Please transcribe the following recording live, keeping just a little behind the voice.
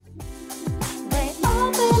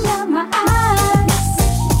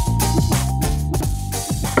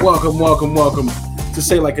Welcome to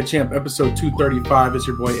Say Like a Champ, episode 235. It's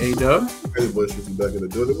your boy A-Dub. Hey, boy, Shifty back in the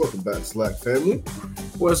building. Welcome back, SLAC family.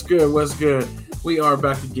 What's good? We are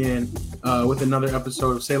back again with another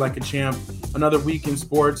episode of Say Like a Champ, another week in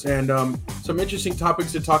sports, and some interesting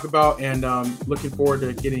topics to talk about, and looking forward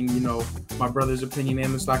to getting, my brother's opinion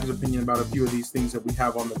and the SLAC's opinion about a few of these things that we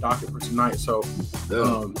have on the docket for tonight. So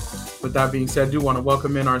with that being said, I do want to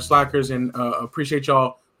welcome in our SLACers and appreciate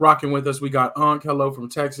y'all rocking with us. We got Ankh, hello from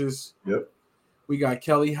Texas. Yep. We got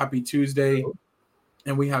Kelly, happy Tuesday.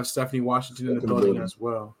 And we have Stephanie Washington in the building as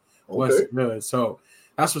well. Okay. What's good? So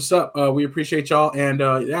that's what's up. We appreciate y'all. And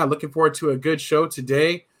looking forward to a good show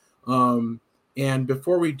today. And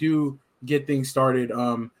before we do get things started,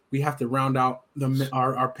 we have to round out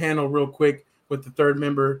our panel real quick with the third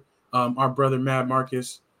member, our brother, Mad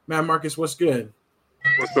Marcus. Mad Marcus, what's good?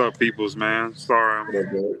 What's up, peoples, man? Sorry,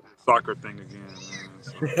 I'm soccer thing again, man.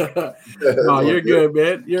 No, you're good,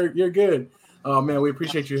 man. You're good. Man, we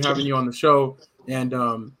appreciate you having you on the show, and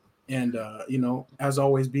as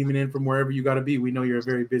always, beaming in from wherever you got to be. We know you're a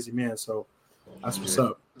very busy man, so that's what's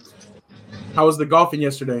up. How was the golfing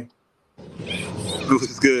yesterday? It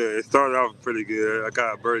was good. It started off pretty good. I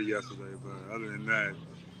got a birdie yesterday, but other than that,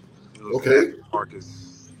 it was okay.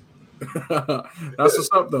 Marcus. That's what's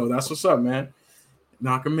up, though. That's what's up, man.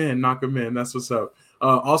 Knock him in. That's what's up.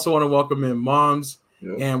 Also want to welcome in Moms.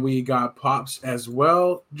 Yep. And we got Pops as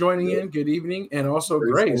well joining in. Good evening. And also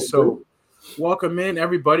Grace. So welcome in,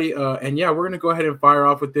 everybody. We're going to go ahead and fire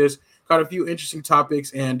off with this. Got a few interesting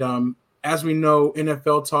topics. And as we know,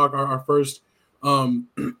 NFL talk, our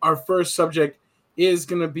first subject is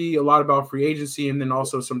going to be a lot about free agency and then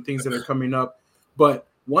also some things that are coming up. But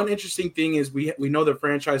one interesting thing is we know the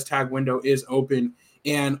franchise tag window is open.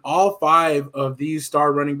 And all 5 of these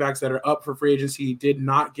star running backs that are up for free agency did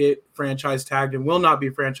not get franchise tagged and will not be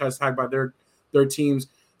franchise tagged by their teams.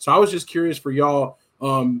 So I was just curious for y'all.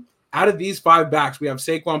 Out of these 5 backs, we have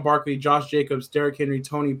Saquon Barkley, Josh Jacobs, Derrick Henry,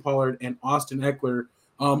 Tony Pollard, and Austin Eckler.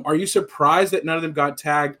 Are you surprised that none of them got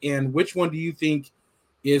tagged? And which one do you think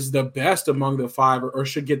is the best among the 5 or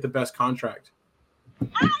should get the best contract?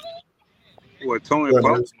 Well, Tony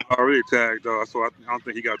Pollard already tagged, though, so I don't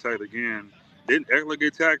think he got tagged again. Didn't Eckler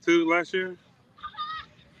get tagged too last year?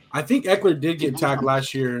 I think Eckler did get tagged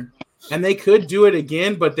last year, and they could do it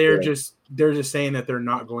again, but they're just saying that they're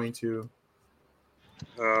not going to.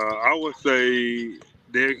 I would say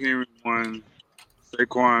Derrick Henry 1,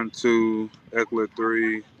 Saquon 2, Eckler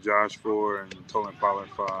 3, Josh 4, and Tony Pollard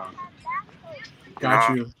 5.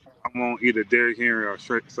 Got you. I'm on either Derrick Henry or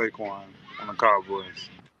Saquon on the Cowboys.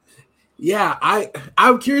 Yeah,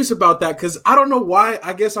 I'm curious about that because I don't know why.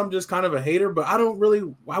 I guess I'm just kind of a hater, but I wouldn't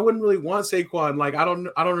really want Saquon. Like I don't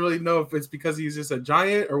really know if it's because he's just a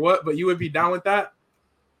giant or what. But you would be down with that?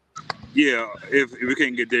 Yeah, if we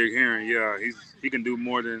can't get Derrick Henry, yeah, he can do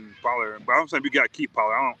more than Pollard. But I'm saying we got to keep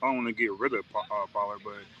Pollard. I don't want to get rid of Pollard,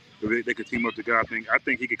 but if they could team up together, I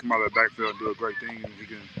think he could come out of the backfield and do a great thing. He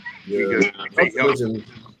can help.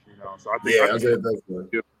 So I think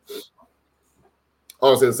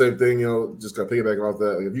I'll say the same thing, just kind of piggybacking off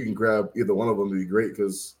that. Like, if you can grab either one of them, it'd be great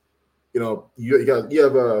because, you have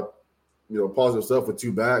positive stuff with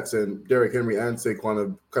 2 backs, and Derrick Henry and Saquon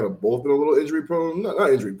have kind of both been a little injury prone. Not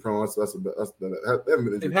injury prone.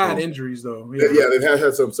 They've had injuries though. Yeah, they've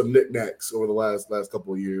had some knickknacks over the last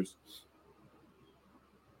couple of years.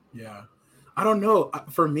 Yeah, I don't know.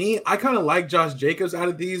 For me, I kind of like Josh Jacobs out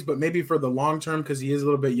of these, but maybe for the long term because he is a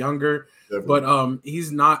little bit younger. Definitely. But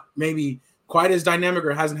he's not maybe quite as dynamic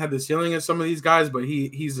or hasn't had the ceiling as some of these guys, but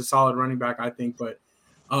he's a solid running back, I think. But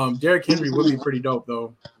Derrick Henry would be pretty dope,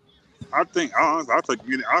 though. I think I'll take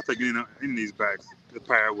any of these backs to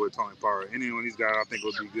pair with Tony Pollard. Any one of these guys I think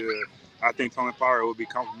would be good. I think Tony Pollard would be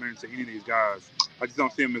complimentary to any of these guys. I just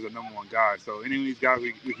don't see him as a number 1 guy. So any of these guys,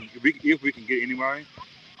 if we can get anybody,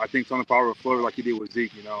 I think Tony Pollard will float like he did with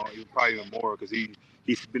Zeke. He probably even more because he's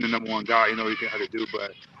been the number 1 guy. He can how to do,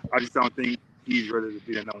 but I just don't think he's ready to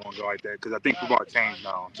be the number 1 guy like that because I think football changed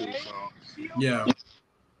now too. So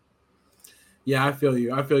yeah, I feel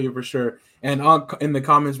you for sure. And in the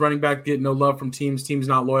comments, running back get no love from teams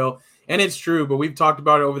not loyal, and it's true. But we've talked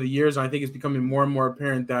about it over the years, and I think it's becoming more and more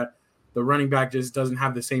apparent that the running back just doesn't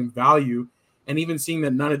have the same value. And even seeing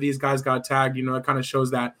that none of these guys got tagged, it kind of shows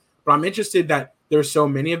that. But I'm interested that there's so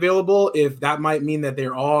many available, if that might mean that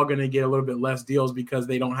they're all going to get a little bit less deals because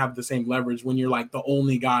they don't have the same leverage when you're like the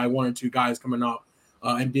only guy, 1 or 2 guys coming out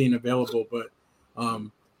and being available. But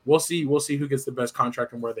we'll see who gets the best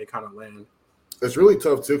contract and where they kind of land. It's really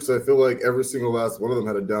tough, too, because I feel like every single last one of them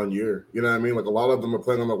had a down year. You know what I mean? Like, a lot of them are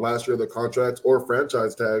playing on the last year of their contracts or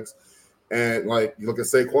franchise tags. And like you look at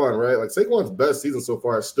Saquon, right? Like Saquon's best season so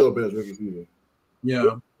far has still been his rookie season.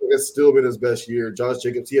 Yeah. It's still been his best year. Josh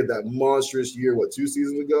Jacobs, he had that monstrous year, 2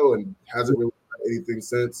 seasons ago, and hasn't really done anything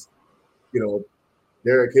since. You know,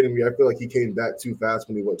 Derrick Henry, I feel like he came back too fast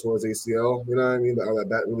when he went towards ACL. You know what I mean?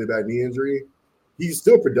 That really bad knee injury. He's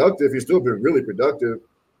still productive. He's still been really productive.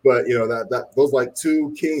 But, you know, that those like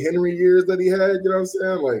 2 King Henry years that he had, you know what I'm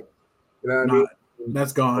saying? Like, you know what I mean?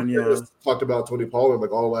 That's gone, yeah. Talked about Tony Pollard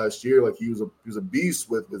like all last year. Like he was a beast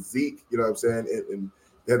with Zeke, you know what I'm saying? And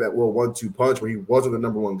they had that little 1-2 punch where he wasn't the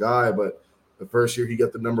number one guy, but the first year he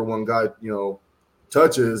got the number one guy, you know,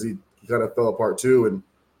 touches, he kind of fell apart too. And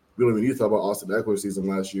we don't even need to talk about Austin Eckler's season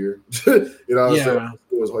last year. You know what I'm saying?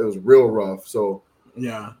 It was real rough. So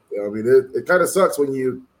yeah, I mean, it kind of sucks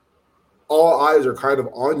when all eyes are kind of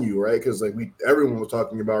on you, right? Because like everyone was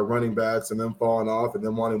talking about running backs and them falling off and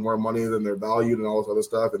them wanting more money than they're valued and all this other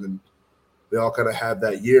stuff, and then they all kind of had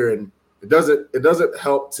that year, and it doesn't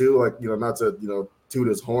help too. Like, you know, not to, you know, toot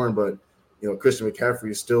his horn, but you know, Christian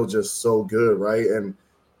McCaffrey is still just so good, right? And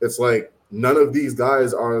it's like none of these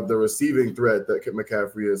guys are the receiving threat that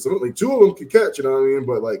McCaffrey is. Certainly 2 of them can catch, you know what I mean?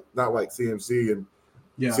 But like not like CMC, and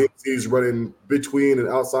CMC's running between and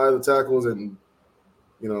outside the tackles, and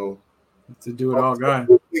you know, to do it all, guy.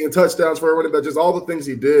 Touchdowns for a running back, just all the things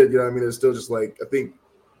he did. You know what I mean? It's still just like I think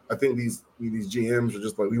these GMs are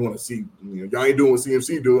just like, we want to see, you know, y'all ain't doing what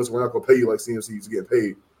CMC doing, so we're not gonna pay you like CMC used to get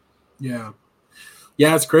paid. Yeah,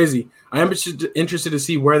 it's crazy. I am interested to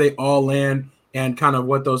see where they all land and kind of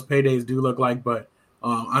what those paydays do look like. But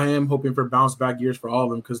I am hoping for bounce back years for all of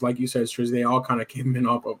them because, like you said, Trish, they all kind of coming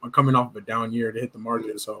off of a down year to hit the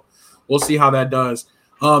market. So we'll see how that does.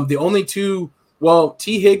 The only 2. Well,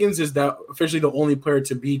 T. Higgins is that officially the only player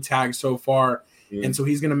to be tagged so far, and so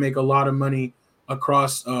he's going to make a lot of money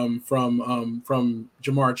across from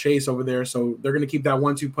Jamar Chase over there. So they're going to keep that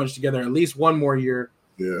 1-2 punch together at least one more year.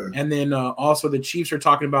 Yeah. And then also the Chiefs are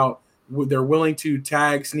talking about they're willing to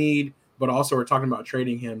tag Snead, but also are talking about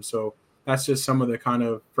trading him. So that's just some of the kind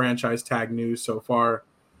of franchise tag news so far.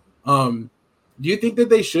 Do you think that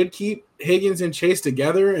they should keep Higgins and Chase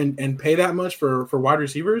together and pay that much for wide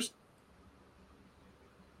receivers?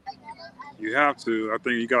 You have to. I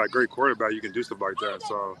think you got a great quarterback. You can do stuff like that.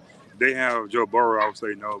 So they have Joe Burrow. I would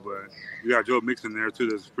say no, but you got Joe Mixon there too.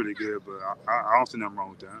 That's pretty good. But I don't see nothing wrong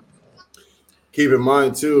with that. Keep in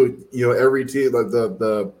mind too, you know, every team like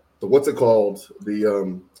the what's it called?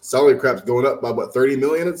 The salary cap's going up by what, 30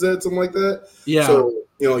 million? It said something like that. Yeah. So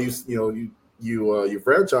you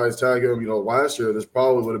franchise tag him. You know, last year this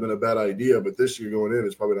probably would have been a bad idea, but this year going in,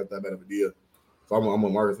 it's probably not that bad of an idea. So I'm a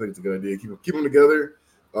market. I think it's a good idea. Keep them together.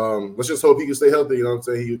 Let's just hope he can stay healthy. You know what I'm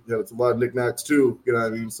saying? It's a lot of knickknacks too. You know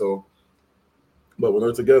what I mean? So, but when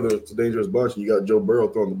they're together, it's a dangerous bunch. And you got Joe Burrow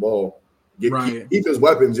throwing the ball. Keep his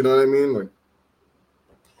weapons. You know what I mean? Like,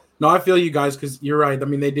 no, I feel you guys because you're right. I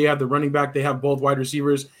mean, they do have the running back. They have both wide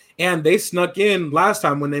receivers, and they snuck in last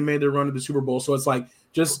time when they made their run to the Super Bowl. So it's like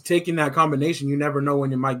just taking that combination. You never know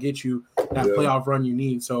when it might get you that playoff run you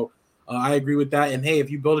need. So I agree with that. And hey,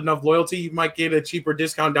 if you build enough loyalty, you might get a cheaper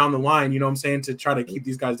discount down the line. You know what I'm saying? To try to keep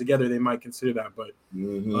these guys together, they might consider that. But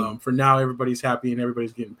for now, everybody's happy and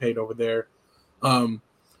everybody's getting paid over there.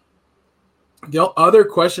 The other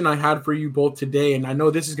question I had for you both today, and I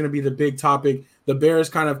know this is going to be the big topic, the Bears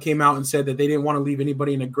kind of came out and said that they didn't want to leave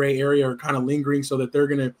anybody in a gray area or kind of lingering, so that they're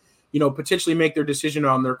going to, you know, potentially make their decision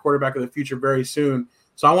on their quarterback of the future very soon.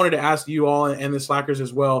 So I wanted to ask you all and the Slackers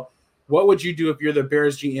as well, what would you do if you're the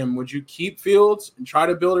Bears GM? Would you keep Fields and try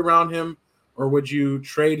to build around him, or would you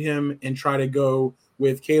trade him and try to go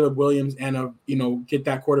with Caleb Williams and get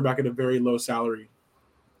that quarterback at a very low salary?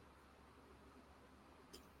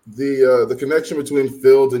 The connection between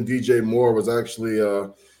Fields and DJ Moore was actually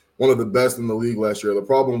one of the best in the league last year. The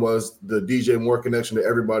problem was the DJ Moore connection to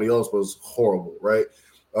everybody else was horrible, right?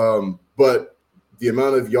 But the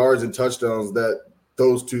amount of yards and touchdowns that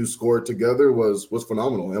those two scored together was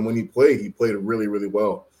phenomenal. And when he played really, really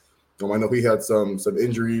well. I know he had some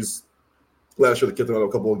injuries last year that kept him out of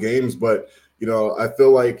a couple of games, but you know, I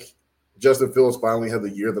feel like Justin Fields finally had the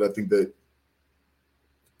year that I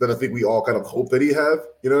think we all kind of hope that he have,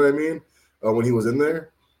 you know what I mean, when he was in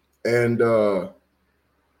there. And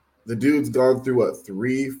the dude's gone through,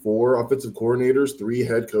 3-4 offensive coordinators, 3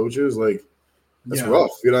 head coaches. Like, that's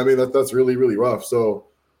rough. You know what I mean? That's really, really rough. So,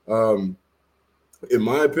 in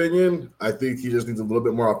my opinion, I think he just needs a little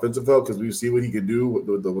bit more offensive help because we see what he can do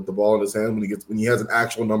with the ball in his hand when he has an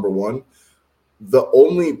actual number one. The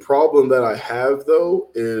only problem that I have, though,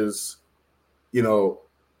 is, you know,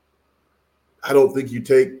 I don't think you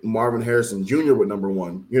take Marvin Harrison Jr. with number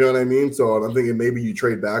one. You know what I mean? So I'm thinking maybe you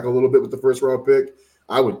trade back a little bit with the first round pick.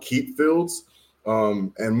 I would keep Fields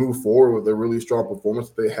and move forward with a really strong performance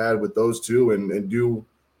that they had with those two and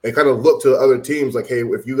kind of look to other teams like, hey,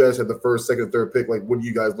 if you guys had the first, second, third pick, like, what are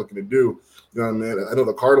you guys looking to do? You know what I mean? I know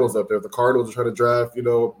the Cardinals up there. If the Cardinals are trying to draft,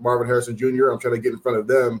 Marvin Harrison Jr., I'm trying to get in front of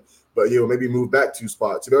them, but, maybe move back 2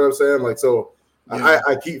 spots. You know what I'm saying? Like, so yeah.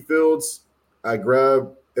 I keep Fields. I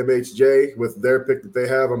grab MHJ with their pick that they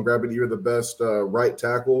have. I'm grabbing either the best right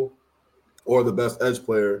tackle or the best edge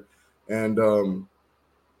player. And,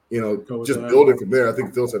 just building from there. I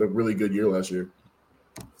think Fields had a really good year last year.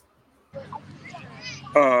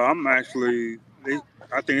 I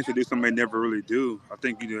think they should do something they never really do. I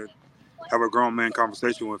think you have a grown man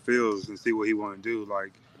conversation with Fields and see what he want to do.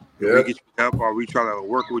 Like, we get you help, or we try to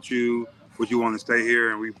work with you. Would you want to stay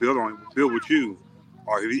here and we build with you?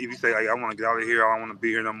 Or if you say, hey, I want to get out of here, I don't want to be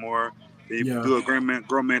here no more. Then if you do a grown man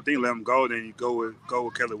thing, let him go. Then you go with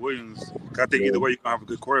Kelly Williams. I think either way you're gonna have a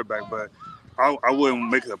good quarterback, but I wouldn't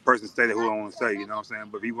make a person say that who I want to say. You know what I'm saying?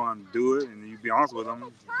 But if you want to do it and you be honest with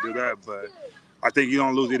him, do that. But I think you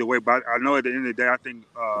don't lose either way. But I know at the end of the day, I think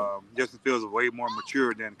Justin Fields is way more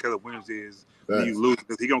mature than Caleb Williams is. When you lose,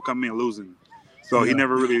 because he gonna come in losing. So he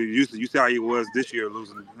never really used to. You see how he was this year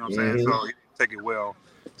losing. You know what I'm saying? So he didn't take it well.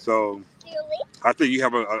 So I think you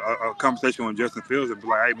have a conversation with Justin Fields and be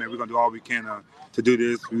like, hey, man, we're going to do all we can to do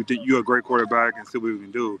this. We think you're a great quarterback and see what we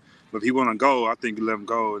can do. But if he want to go, I think you let him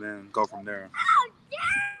go and then go from there.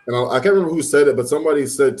 And I can't remember who said it, but somebody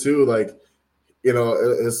said, too, like,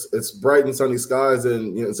 it's bright and sunny skies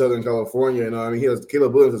in Southern California.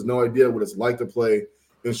 Caleb Williams has no idea what it's like to play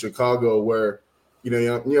in Chicago where, you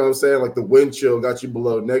know what I'm saying? Like, the wind chill got you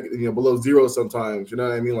below below zero sometimes. You know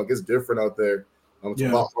what I mean? Like, it's different out there. It's a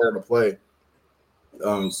lot harder to play.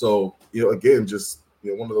 So, again, just,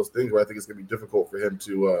 one of those things where I think it's going to be difficult for him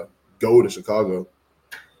to go to Chicago.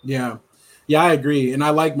 Yeah. Yeah, I agree. And I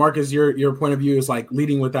like, Marcus, your point of view is like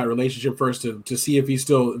leading with that relationship first to see if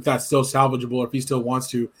that's still salvageable or if he still wants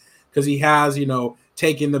to. Because he has,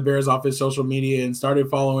 taken the Bears off his social media and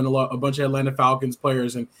started following a bunch of Atlanta Falcons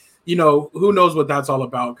players. And, who knows what that's all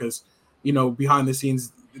about because, behind the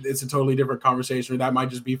scenes, it's a totally different conversation. That might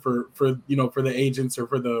just be for the agents or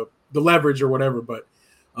for the leverage or whatever. But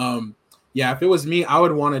if it was me, I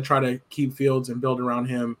would want to try to keep Fields and build around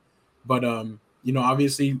him. But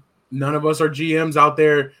obviously none of us are GMs out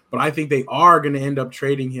there, but I think they are going to end up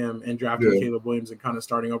trading him and drafting Caleb Williams and kind of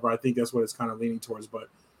starting over. I think that's what it's kind of leaning towards, but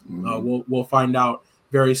we'll find out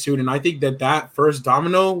very soon. And I think that first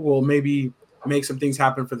domino will maybe make some things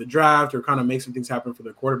happen for the draft or kind of make some things happen for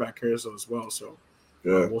the quarterback carousel as well. So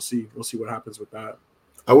we'll see what happens with that.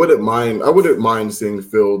 I wouldn't mind seeing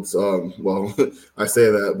Fields. I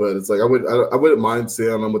say that, but it's like I wouldn't mind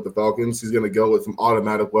seeing him with the Falcons. He's going to go with some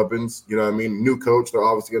automatic weapons. You know what I mean? New coach. They're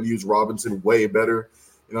obviously going to use Robinson way better.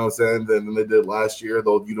 You know what I'm saying? Than they did last year.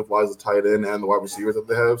 They'll utilize the tight end and the wide receivers that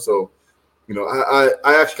they have. So, I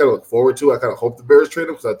actually kind of look forward to. I kind of hope the Bears trade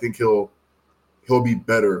him because I think he'll be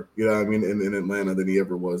better. You know what I mean? In Atlanta than he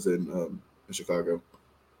ever was in Chicago.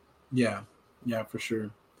 Yeah, for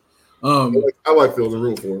sure. I like Fields and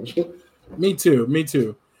room for him. Me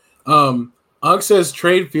too. Ugg says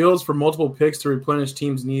trade Fields for multiple picks to replenish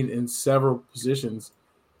teams' need in several positions.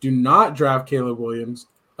 Do not draft Caleb Williams.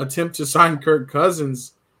 Attempt to sign Kirk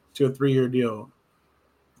Cousins to a 3-year deal.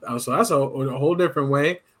 So that's a whole different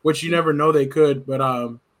way, which you never know they could.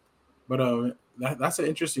 But that's an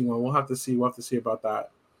interesting one. We'll have to see. We'll have to see about that.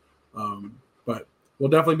 But we'll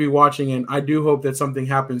definitely be watching, and I do hope that something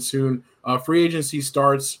happens soon. Free agency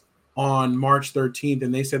starts on March 13th,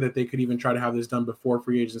 and they said that they could even try to have this done before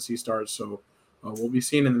free agency starts. So we'll be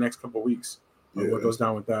seeing in the next couple of weeks what goes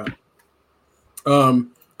down with that.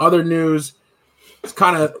 Other news, it's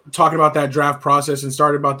kind of talking about that draft process and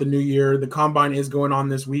started about the new year. The combine is going on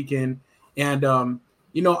this weekend, and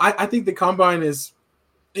I think the combine is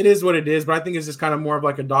what it is, but I think it's just kind of more of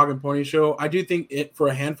like a dog and pony show. I do think it for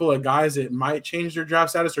a handful of guys it might change their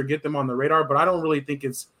draft status or get them on the radar, but I don't really think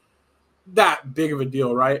it's that big of a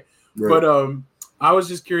deal, right? But I was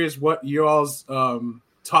just curious what your all's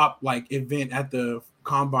top like event at the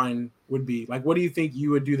combine would be. Like, what do you think you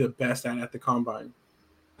would do the best at the combine?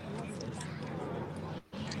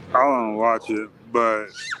 I don't watch it, but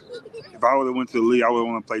if I would have went to the league, I would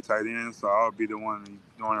want to play tight end, so I would be the one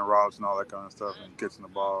throwing the routes and all that kind of stuff and catching the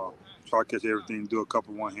ball. Try to catch everything, do a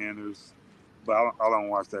couple one-handers, but I don't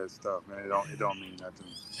watch that stuff, man. It don't mean nothing.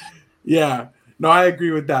 Yeah. No, I agree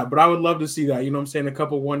with that, but I would love to see that. You know what I'm saying? A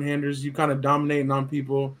couple one-handers, you kind of dominating on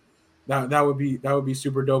people. That would be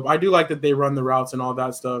super dope. I do like that they run the routes and all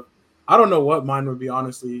that stuff. I don't know what mine would be,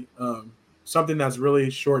 honestly. Something that's really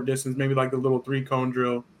short distance, maybe like the little 3-cone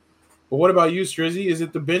drill. But what about you, Strizzy? Is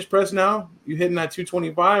it the bench press now? You hitting that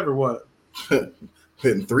 225 or what?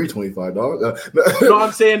 Hitting 325, dog. No,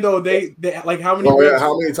 I'm saying though, they like how many? Oh yeah,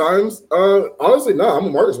 how many times? Honestly, no. I'm a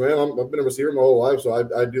Marcus man. I've been a receiver my whole life, so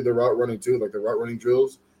I do the route running too, like the route running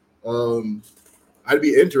drills. I'd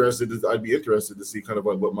be interested to see kind of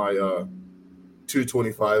like what my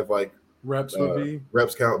 225 like reps would be.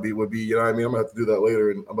 Reps count would be. You know what I mean? I'm gonna have to do that later,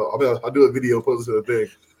 and I'll do a video post it to the thing.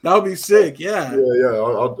 That would be sick. Yeah. Yeah.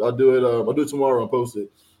 I'll do it. I'll do it tomorrow and post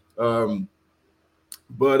it.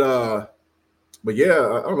 But yeah,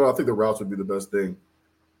 I don't know. I think the routes would be the best thing.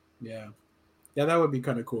 Yeah, that would be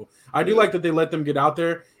kind of cool. I do like that they let them get out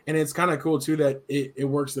there, and it's kind of cool too that it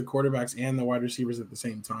works the quarterbacks and the wide receivers at the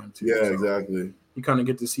same time too. Yeah, so exactly. You kind of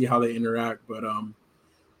get to see how they interact, but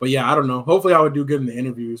yeah, I don't know. Hopefully, I would do good in the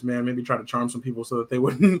interviews, man. Maybe try to charm some people so that they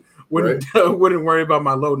wouldn't worry about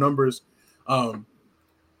my low numbers. But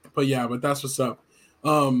that's what's up.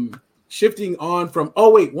 Shifting on from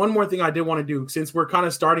one more thing I did want to do since we're kind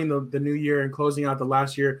of starting the new year and closing out the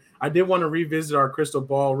last year. I did want to revisit our crystal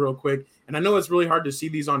ball real quick. And I know it's really hard to see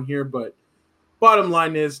these on here, but bottom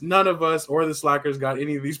line is none of us or the Slackers got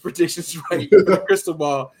any of these predictions right for the crystal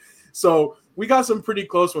ball. So we got some pretty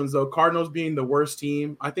close ones though. Cardinals being the worst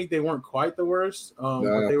team. I think they weren't quite the worst.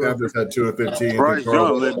 But they Panthers had 2-15. Bryce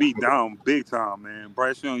Young let me down big time, man.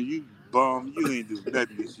 Bryce Young, you bum. You ain't do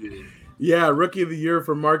nothing this year. Yeah, rookie of the year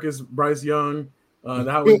for Bryce Young.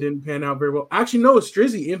 That one didn't pan out very well. Actually, no, it's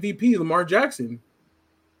Strizzy, MVP, Lamar Jackson.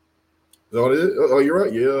 Is that what it is? Oh, you're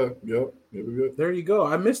right. Yeah, we're good. There you go.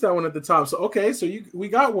 I missed that one at the top. So okay, so we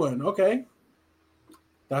got one. Okay,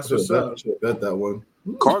 that's what's up. Bet that one.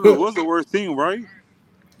 Cardinals was the worst team, right?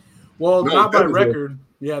 Well, no, not by record.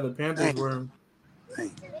 Yeah, the Panthers were.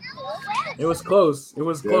 Dang. It was close.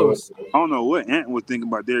 Close. I don't know what Ant was thinking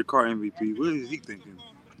about Derek Carr MVP. What is he thinking?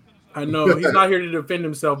 I know he's not here to defend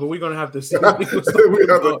himself, but we're gonna have to see. I'm gonna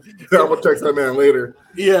text that man later.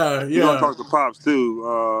 Yeah. We're gonna talk to Pops too.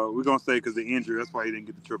 We're gonna say because of the injury, that's why he didn't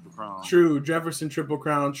get the Triple Crown. True, Jefferson Triple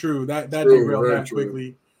Crown. True, that derailed that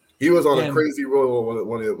quickly. He was on a crazy roll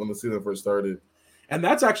when the season first started. And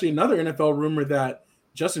that's actually another NFL rumor that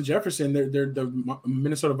Justin Jefferson, the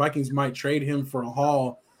Minnesota Vikings might trade him for a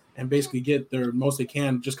haul and basically get their most they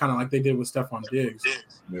can, just kind of like they did with Stephon Diggs.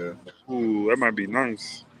 Yeah. Ooh, that might be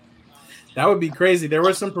nice. That would be crazy. There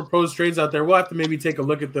were some proposed trades out there. We'll have to maybe take a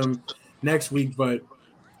look at them next week, but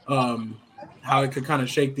how it could kind of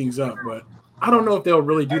shake things up. But I don't know if they'll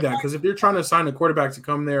really do that because if they're trying to sign a quarterback to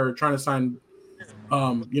come there or trying to sign,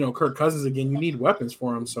 Kirk Cousins again, you need weapons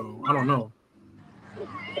for him. So I don't know.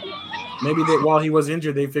 Maybe while he was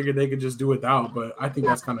injured, they figured they could just do without. But I think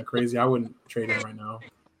that's kind of crazy. I wouldn't trade him right now.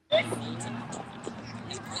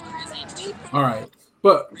 All right.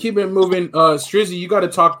 But keep it moving. Strizzy, you got to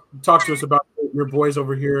talk to us about your boys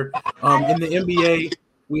over here. In the NBA,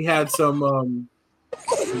 we had some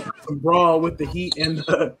brawl with the Heat and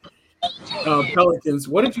the Pelicans.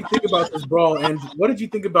 What did you think about this brawl? And what did you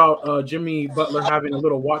think about Jimmy Butler having a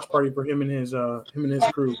little watch party for him and his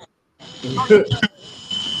crew? You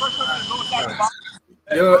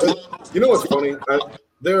know what's funny?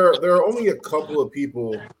 There are only a couple of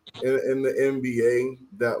people in the NBA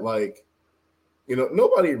that like.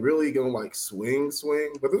 Nobody really gonna like swing,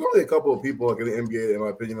 but there's only a couple of people like in the NBA, in my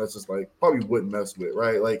opinion, that's just like probably wouldn't mess with,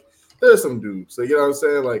 right? Like there's some dudes. So you know what I'm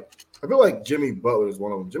saying? Like I feel like Jimmy Butler is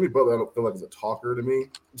one of them. Jimmy Butler, I don't feel like is a talker to me.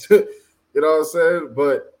 You know what I'm saying?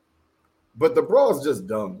 But the brawl is just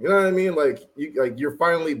dumb. You know what I mean? Like you're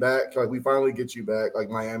finally back. Like we finally get you back. Like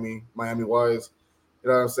Miami wise. You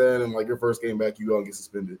know what I'm saying? And like your first game back, you gonna get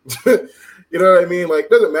suspended. You know what I mean? Like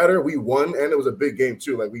doesn't matter. We won, and it was a big game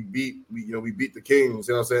too. Like we beat the Kings.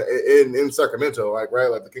 You know what I'm saying? In Sacramento, like right,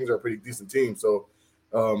 like the Kings are a pretty decent team. So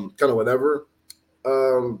kind of whatever.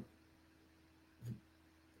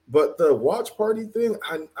 But the watch party thing,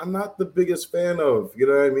 I'm not the biggest fan of. You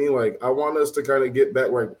know what I mean? Like I want us to kind of get back.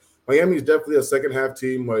 Like Miami's definitely a second half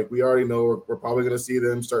team. Like we already know we're probably gonna see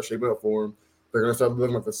them start shaping up for them. They're going to start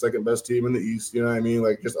looking like the second best team in the East, you know what I mean?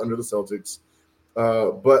 Like just under the Celtics.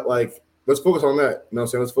 But like, let's focus on that. You know what I'm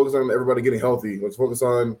saying? Let's focus on everybody getting healthy. Let's focus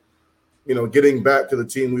on, getting back to the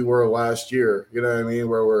team we were last year, you know what I mean?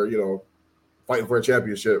 Where we're, fighting for a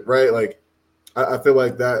championship, right? Like, I feel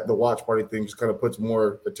like that the watch party thing just kind of puts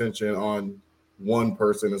more attention on one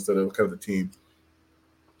person instead of kind of the team.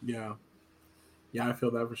 Yeah. Yeah, I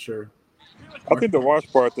feel that for sure. I think the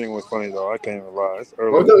watch party thing was funny though. I can't even lie. It's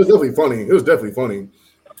early. Oh, it was definitely funny. It was definitely funny.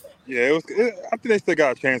 Yeah, it was. I think they still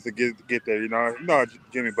got a chance to get there. You know how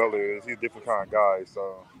Jimmy Butler is. He's a different kind of guy.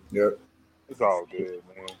 So yeah, it's all good,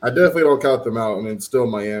 man. I definitely don't count them out. I mean, it's still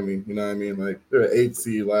Miami. You know what I mean? Like they're an 8th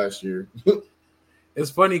seed last year. It's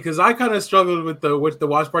funny because I kind of struggled with the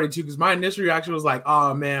watch party too, because my initial reaction was like,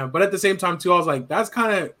 oh man. But at the same time too, I was like, that's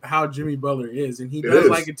kind of how Jimmy Butler is. And he does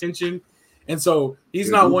like attention. And so he's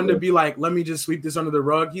not one to be like, let me just sweep this under the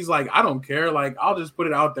rug. He's like, I don't care. Like, I'll just put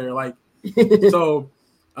it out there. Like, so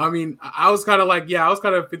I mean, I was kind of like, I was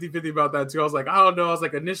kind of 50-50 about that too. I was like, I don't know. I was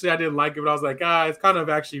like, initially I didn't like it, but I was like, it's kind of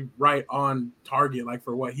actually right on target, like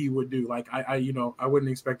for what he would do. Like I wouldn't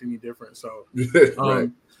expect any different. So Right.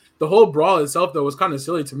 The whole brawl itself though was kind of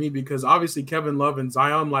silly to me, because obviously Kevin Love and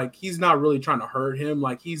Zion, like he's not really trying to hurt him.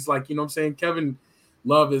 Like he's like, you know what I'm saying? Kevin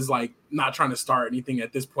Love is like not trying to start anything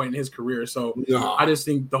at this point in his career. So I just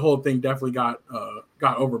think the whole thing definitely got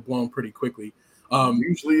overblown pretty quickly.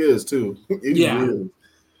 Usually is too. Is.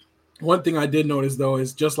 One thing I did notice, though,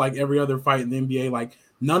 is just like every other fight in the NBA, like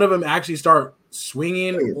none of them actually start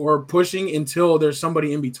swinging or pushing until there's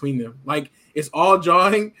somebody in between them. Like it's all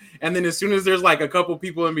jawing, and then as soon as there's like a couple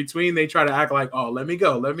people in between, they try to act like, oh, let me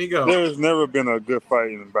go. There's never been a good fight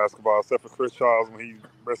in basketball except for Chris Charles when he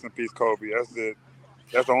rest in peace Kobe. That's it.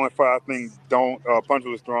 That's the only fight I think punch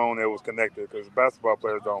was thrown that was connected, because basketball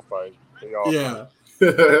players don't fight. They all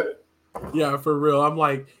fight. Yeah, for real. I'm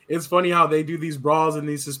like, it's funny how they do these brawls and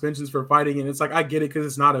these suspensions for fighting, and it's like I get it because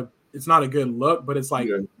it's not a good look, but it's like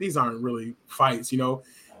these aren't really fights, you know.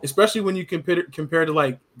 Especially when you compare to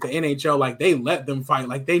like the NHL, like they let them fight,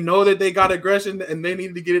 like they know that they got aggression and they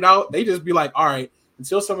need to get it out. They just be like, all right,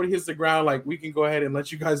 until somebody hits the ground, like we can go ahead and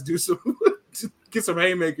let you guys do some get some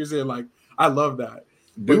haymakers in. Like I love that.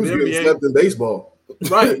 Dudes getting slept in baseball,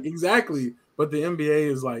 right? Exactly. But the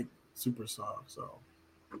NBA is like super soft, so.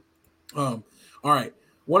 All right.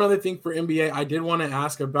 One other thing for NBA, I did want to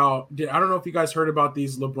ask about. I don't know if you guys heard about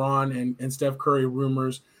these LeBron and Steph Curry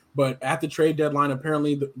rumors, but at the trade deadline,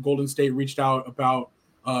 apparently the Golden State reached out about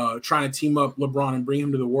trying to team up LeBron and bring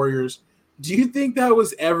him to the Warriors. Do you think that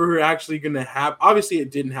was ever actually going to happen? Obviously,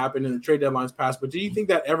 it didn't happen, and the trade deadline's passed. But do you think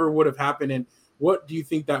that ever would have happened? And what do you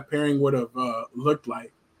think that pairing would have looked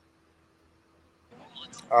like?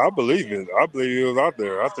 I believe it. I believe it was out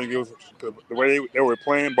there. I think it was the way they were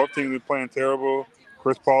playing. Both teams were playing terrible.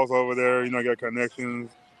 Chris Paul's over there, got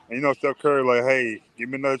connections. And, Steph Curry, like, hey, give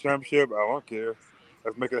me another championship. I don't care.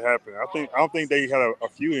 Let's make it happen. I don't think they had a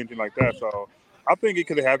feud or anything like that. So I think it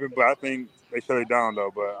could have happened, but I think they shut it down,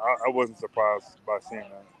 though. But I wasn't surprised by seeing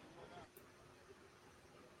that.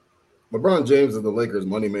 LeBron James is the Lakers'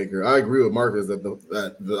 moneymaker. I agree with Marcus that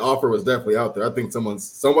the offer was definitely out there. I think somebody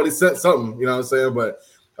said something, you know what I'm saying? But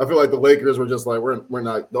I feel like the Lakers were just like, we're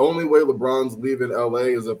not. The only way LeBron's leaving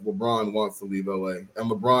LA is if LeBron wants to leave LA. And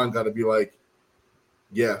LeBron got to be like,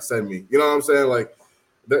 yeah, send me. You know what I'm saying? Like,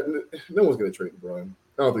 no one's going to trade LeBron.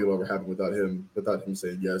 I don't think it'll ever happen without him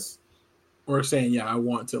saying yes. Or saying, yeah, I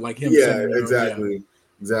want to. Like him saying, saying,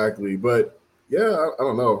 exactly. But, yeah, I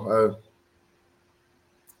don't know.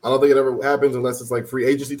 I don't think it ever happens unless it's like free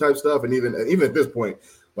agency type stuff. And even at this point,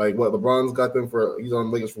 like what LeBron's got them for, he's on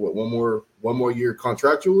Lakers for what, one more year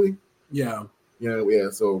contractually. Yeah.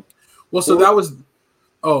 So, well, so that was.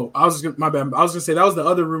 Oh, my bad. I was gonna say that was the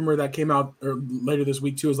other rumor that came out later this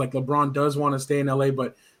week too. Is like LeBron does want to stay in LA,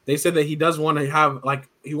 but they said that he does want to have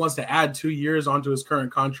he wants to add 2 years onto his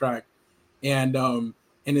current contract, and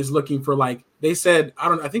is looking for they said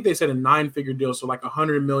I think they said a 9-figure deal, so like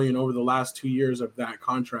 $100 million over the last 2 years of that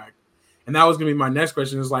contract. And that was gonna be my next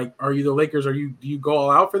question: is like, are you the Lakers? Do you go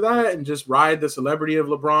all out for that and just ride the celebrity of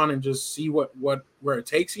LeBron and just see where it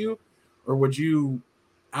takes you, or would you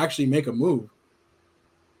actually make a move?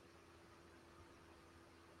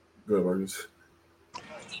 Good, Marcus.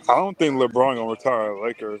 I don't think LeBron gonna retire at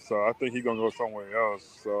Lakers, so I think he's gonna go somewhere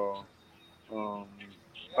else. So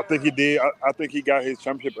I think he did. I think he got his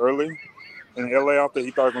championship early in LA. I don't think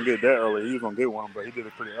he thought he was gonna get that early. He was gonna get one, but he did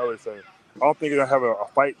it pretty early. So I don't think he's gonna have a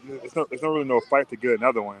fight. It's not really no fight to get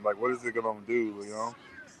another one. Like, what is it gonna do?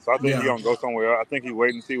 So I think he's gonna go somewhere else. I think he's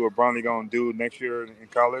waiting to see what Bronny gonna do next year in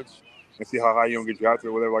college, and see how high he gonna get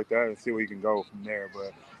drafted or whatever like that, and see where he can go from there.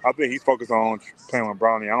 But I think he's focused on playing with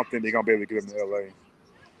Bronny. I don't think they're gonna be able to get him to LA.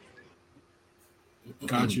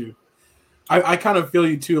 Got you. I kind of feel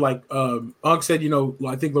you too. Like Ugg said,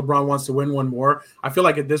 I think LeBron wants to win one more. I feel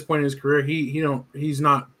like at this point in his career, he's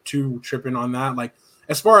not too tripping on that. Like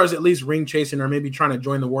as far as at least ring chasing or maybe trying to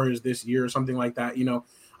join the Warriors this year or something like that.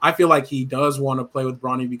 I feel like he does want to play with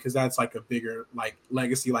Bronny because that's like a bigger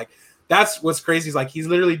legacy. Like that's what's crazy is like he's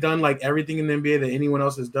literally done like everything in the NBA that anyone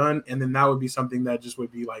else has done, and then that would be something that just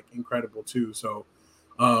would be like incredible too. So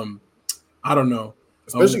I don't know.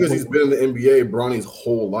 Especially because he's been in the NBA Bronny's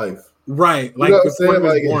whole life. Right. Like before he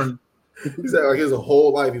was born. He's like his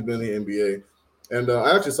whole life he's been in the NBA. And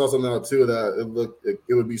I actually saw something out too that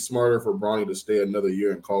it would be smarter for Bronny to stay another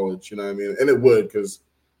year in college. You know what I mean? And it would, because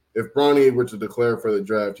if Bronny were to declare for the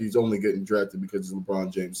draft, he's only getting drafted because he's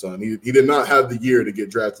LeBron James' son. He did not have the year to get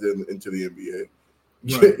drafted into the NBA.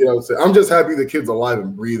 Right. You know what I'm saying? I'm just happy the kid's alive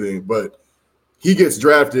and breathing, but he gets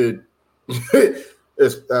drafted.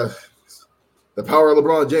 It's the power of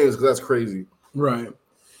LeBron James, because that's crazy. Right.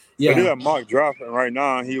 Yeah. If he got Mark drafting right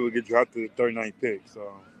now, he would get drafted the 39th pick.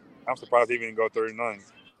 So I'm surprised he didn't go 39.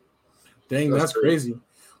 Dang, that's crazy.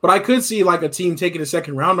 But I could see like a team taking a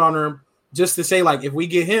second round on him just to say, like, if we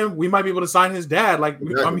get him, we might be able to sign his dad. Like,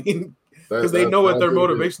 exactly. I mean, because they know what their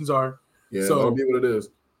motivations are. Yeah, so that'll be what it is.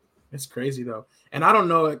 It's crazy though. And I don't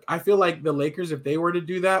know. I feel like the Lakers, if they were to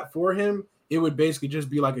do that for him, it would basically just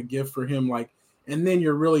be like a gift for him. Like, and then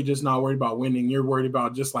you're really just not worried about winning. You're worried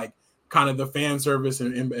about just like kind of the fan service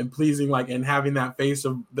and pleasing, like, and having that face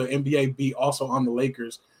of the NBA be also on the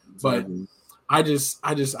Lakers. Exactly. But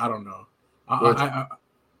I don't know. I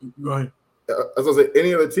go ahead. As I say,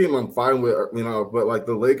 any other team I'm fine with, you know, but like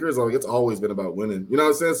the Lakers, like it's always been about winning. You know what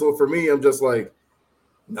I'm saying? So for me, I'm just like,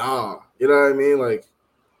 nah. You know what I mean? Like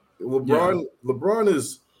LeBron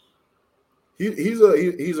is he's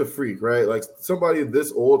a freak, right? Like somebody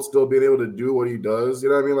this old still being able to do what he does. You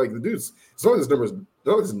know what I mean? Like the dude's some of his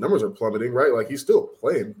numbers are plummeting, right? Like he's still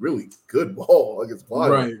playing really good ball, like it's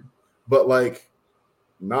fine. Right. But like,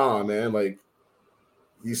 nah, man, like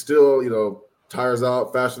he still, you know, tires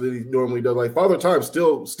out faster than he normally does. Like Father Time's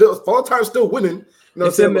still winning. You know,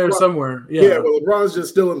 it's in there LeBron, somewhere. Yeah, but LeBron's just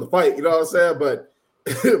still in the fight. You know what I'm saying? But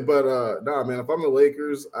nah, man. If I'm the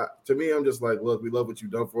Lakers, to me, I'm just like, look, we love what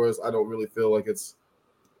you've done for us. I don't really feel like it's,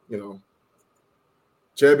 you know,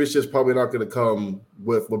 championship's probably not going to come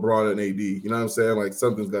with LeBron and AD. You know what I'm saying? Like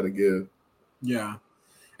something's got to give. Yeah,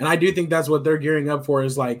 and I do think that's what they're gearing up for,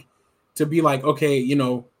 is like to be like, okay, you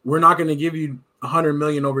know, we're not going to give you $100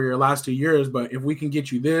 million over your last 2 years, but if we can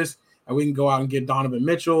get you this, and we can go out and get Donovan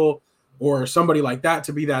Mitchell or somebody like that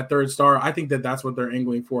to be that third star, I think that's what they're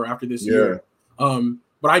angling for after this year.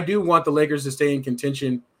 But I do want the Lakers to stay in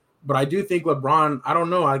contention. But I do think LeBron, I don't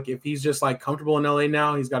know, like if he's just like comfortable in LA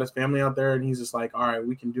now, he's got his family out there, and he's just like, all right,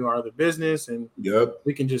 we can do our other business and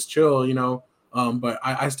we can just chill, you know. But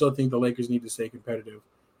I still think the Lakers need to stay competitive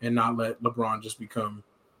and not let LeBron just become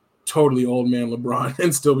totally old man LeBron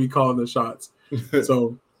and still be calling the shots.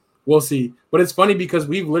 So we'll see. But it's funny because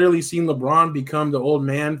we've literally seen LeBron become the old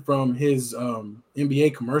man from his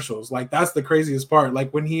NBA commercials. Like that's the craziest part.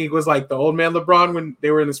 Like when he was like the old man LeBron when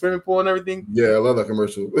they were in the swimming pool and everything. Yeah, I love that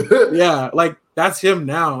commercial. Yeah, like that's him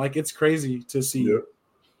now. Like it's crazy to see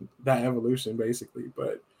that evolution basically.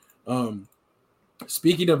 But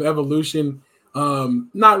speaking of evolution,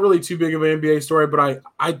 not really too big of an NBA story, but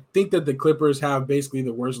I think that the Clippers have basically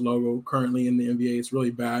the worst logo currently in the NBA. It's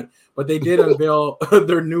really bad, but they did unveil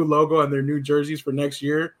their new logo and their new jerseys for next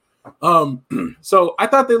year. So I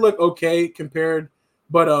thought they looked okay compared,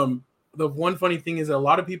 but the one funny thing is that a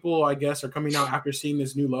lot of people, I guess, are coming out after seeing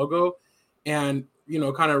this new logo and, you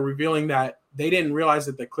know, kind of revealing that they didn't realize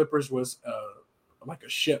that the Clippers was like a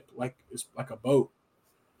ship, like it's like a boat.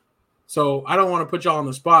 So I don't want to put y'all on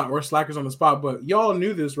the spot or slackers on the spot, but y'all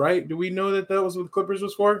knew this, right? Do we know that was what the Clippers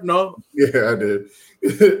was for? No? Yeah, I did.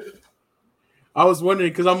 I was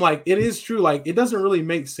wondering because I'm like, it is true. Like, it doesn't really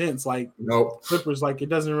make sense. Like, nope. Clippers, like, it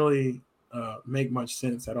doesn't really make much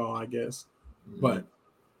sense at all, I guess. But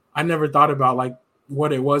I never thought about, like,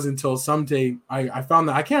 what it was until someday I found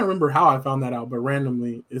that. I can't remember how I found that out, but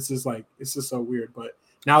randomly, it's just so weird. But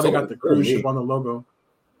now they got the cruise ship on the logo.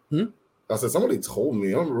 I said, somebody told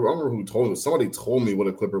me. I don't remember who told me. Somebody told me what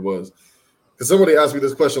a Clipper was. Because somebody asked me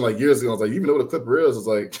this question like years ago. I was like, you even know what a Clipper is? It's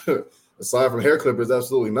like, aside from hair clippers,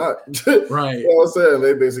 absolutely not. Right. You know what I'm saying?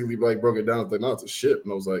 They basically like broke it down. It's like, no, it's a ship.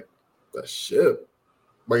 And I was like, a ship?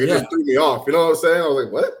 Like, it just threw me off. You know what I'm saying? I was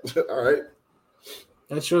like, what? All right.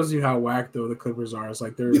 That shows you how whack, though, the Clippers are. It's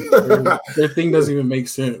like their thing doesn't even make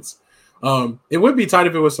sense. It would be tight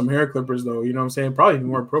if it was some hair clippers, though. You know what I'm saying? Probably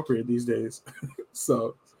more appropriate these days.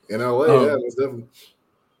 So in LA, yeah, most definitely.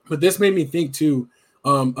 But this made me think too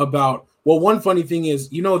about. Well, one funny thing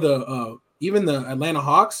is, you know, even the Atlanta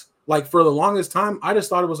Hawks. Like for the longest time, I just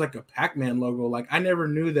thought it was like a Pac-Man logo. Like I never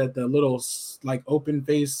knew that the little like open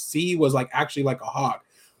face C was like actually like a hawk.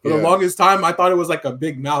 For the longest time, I thought it was like a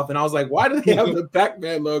big mouth, and I was like, why do they have the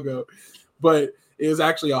Pac-Man logo? But it was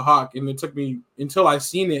actually a hawk, and it took me until I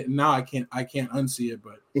seen it, and now I can't unsee it.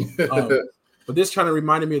 But this kind of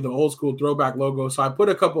reminded me of the old school throwback logo, so I put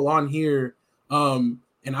a couple on here.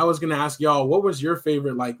 And I was gonna ask y'all, what was your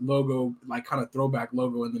favorite like logo, like kind of throwback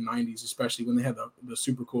logo in the '90s, especially when they had the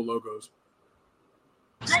super cool logos?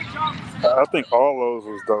 I think all those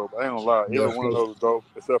was dope. I ain't gonna lie. Either one of Definitely. those was dope,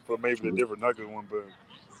 except for maybe the Denver Nugget one. But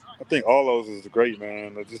I think all those is great,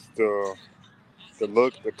 man. Just the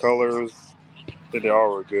look, the colors, I think they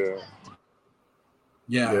all were good.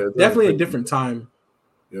 Yeah, definitely a different time.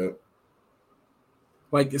 Yeah.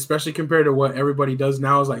 Like, especially compared to what everybody does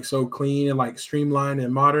now is like so clean and like streamlined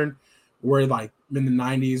and modern. Where like in the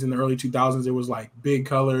 90s and the early 2000s, it was like big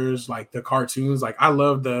colors, like the cartoons. Like I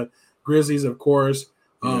love the Grizzlies, of course.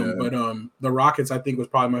 But the Rockets, I think, was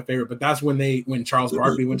probably my favorite. But that's when Charles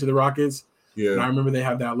Barkley went to the Rockets. Yeah. And I remember they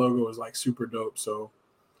have that logo. It was like super dope. So,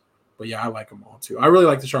 but yeah, I like them all too. I really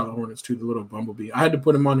like the Charlotte Hornets too, the little bumblebee. I had to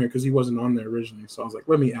put him on there because he wasn't on there originally. So I was like,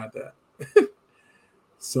 let me add that.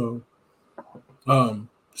 So,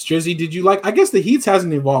 Strizzy, did you like? I guess the Heats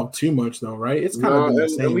hasn't evolved too much though, right? It's kind of been the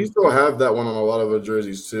same. And we still have that one on a lot of our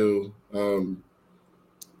jerseys too.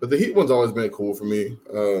 But the Heat one's always been cool for me.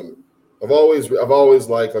 I've always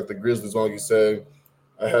liked like the Grizzlies. Like you said,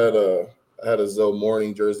 I had a Zoe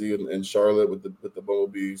Morning jersey in Charlotte with the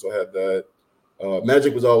bumblebees. I had that.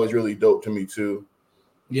 Magic was always really dope to me too.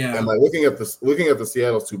 Yeah, and like looking at the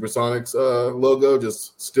Seattle Supersonics logo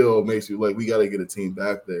just still makes you like, we got to get a team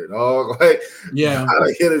back there, dog. Like, yeah,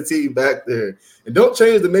 gotta get a team back there, and don't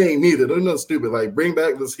change the name either. Don't do nothing stupid. Like, bring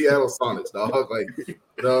back the Seattle Sonics, dog. Like, you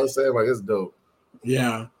know what I'm saying? Like, it's dope.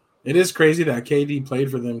 Yeah, it is crazy that KD played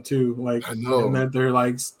for them too. Like, I know, and that they're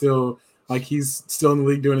like still like he's still in the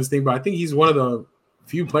league doing his thing. But I think he's one of the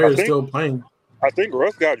few players still playing. I think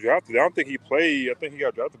Russ got drafted. I don't think he played. I think he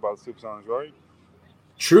got drafted by the Supersonics, right?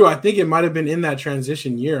 True. I think it might have been in that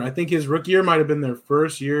transition year. I think his rookie year might have been their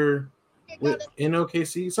first year in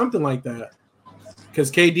OKC, something like that.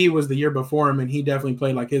 Because KD was the year before him, and he definitely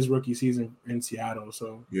played like his rookie season in Seattle.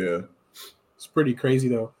 So yeah, it's pretty crazy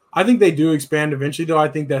though. I think they do expand eventually, though. I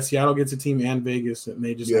think that Seattle gets a team and Vegas, and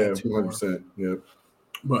they just add 2 more. 100%. Yeah,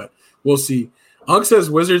 but we'll see. Unk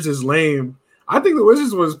says Wizards is lame. I think the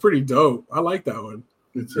Wizards was pretty dope. I like that one.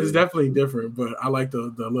 It's definitely different, but I like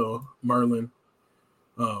the little Merlin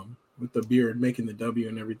with the beard making the W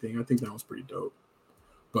and everything. I think that was pretty dope.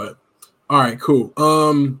 But all right, cool.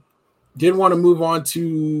 Did want to move on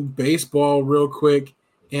to baseball real quick,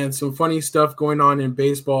 and some funny stuff going on in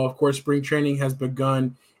baseball. Of course, spring training has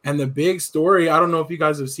begun, and the big story, I don't know if you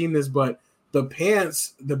guys have seen this, but the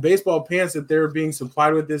baseball pants that they're being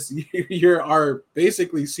supplied with this year are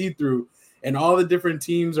basically see-through, and all the different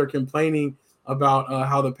teams are complaining about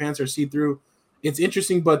how the pants are see-through. It's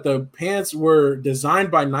interesting, but the pants were designed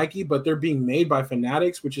by Nike, but they're being made by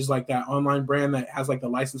Fanatics, which is like that online brand that has like the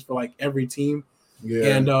license for like every team.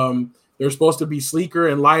 Yeah. And they're supposed to be sleeker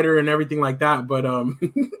and lighter and everything like that, but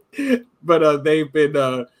they've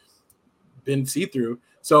been see-through.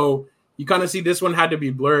 So you kind of see this one had to be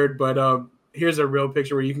blurred, but here's a real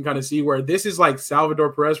picture where you can kind of see where this is like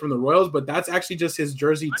Salvador Perez from the Royals, but that's actually just his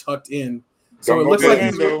jersey tucked in. So it looks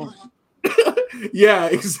like yeah,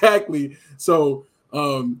 exactly. So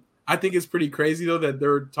I think it's pretty crazy though that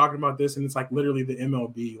they're talking about this, and it's like literally the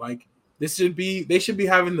MLB. Like they should be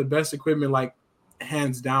having the best equipment, like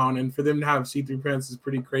hands down, and for them to have see-through pants is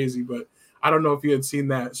pretty crazy. But I don't know if you had seen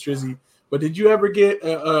that, Strizzy. But did you ever get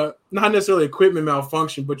not necessarily equipment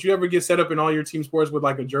malfunction, but you ever get set up in all your team sports with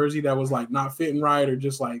like a jersey that was like not fitting right or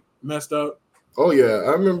just like messed up? Oh yeah,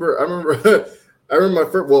 I remember my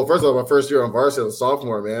first of all, my first year on varsity as a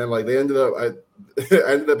sophomore, man. Like I ended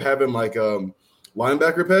up having like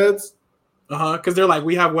linebacker pads. Because they're like,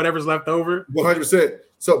 we have whatever's left over. 100%.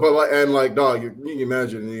 So, but like, and like, dog, you can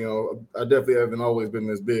imagine, I definitely haven't always been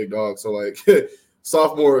this big, dog. So like,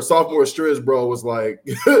 sophomore Striz, bro, was like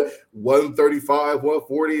 135,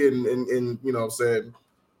 140, and you know what I'm saying,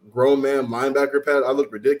 grown man linebacker pad. I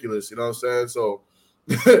look ridiculous, you know what I'm saying? So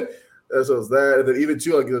that's was that. And then even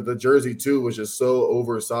too, like the jersey too was just so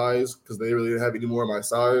oversized because they really didn't have any more of my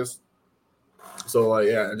size. So like,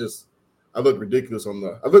 yeah, I look ridiculous on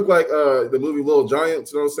I look like the movie Little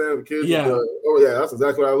Giants, you know what I'm saying? The kids. Yeah. Oh yeah, that's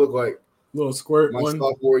exactly what I look like. Little squirt. My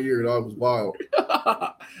sophomore year, dog, was wild.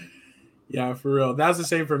 Yeah, for real. That's the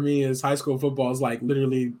same for me as high school football. Is like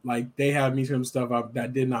literally like they had me some stuff up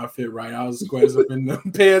that did not fit right. I was squares up in the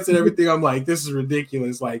pants and everything. I'm like, this is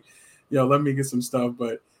ridiculous. Like, let me get some stuff.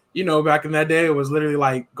 But back in that day, it was literally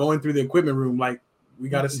like going through the equipment room. Like, we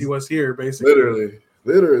got to see what's here, basically.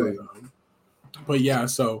 Literally. But yeah,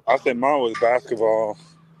 so I think mine was basketball.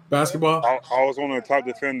 Basketball. I was one of the top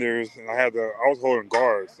defenders, and I was holding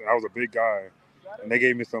guards. And I was a big guy. And they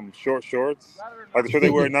gave me some short shorts, like the shirt they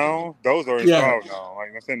wear now. Those are in style now. Like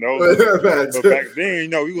I'm saying, those. But back then,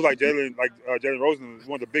 we was like Jalen Rosen was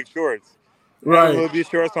one of the big shorts. Right. Little big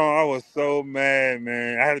shorts on. I was so mad,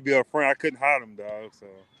 man. I had to be up front. I couldn't hide them, dog. So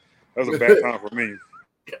that was a bad time for me.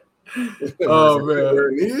 Oh man,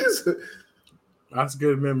 wearing these. that's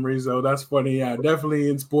good memories though. That's funny. Yeah, definitely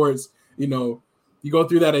in sports. You go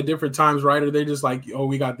through that at different times, right? Or they just like, oh,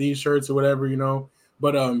 we got these shirts or whatever.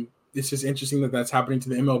 But it's just interesting that that's happening to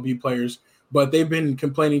the MLB players. But they've been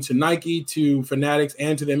complaining to Nike, to Fanatics,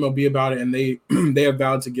 and to the MLB about it, and they they have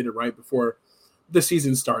vowed to get it right before the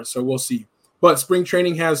season starts. So we'll see. But spring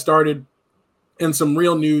training has started, and some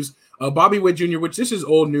real news. Bobby Witt Jr., which this is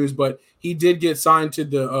old news, but he did get signed to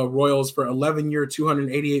the Royals for 11-year,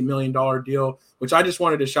 $288 million deal, which I just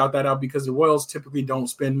wanted to shout that out because the Royals typically don't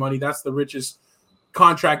spend money. That's the richest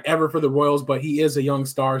contract ever for the Royals, but he is a young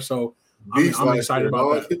star, so I'm excited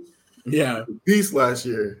about that. Yeah. Beast last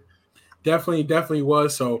year. Definitely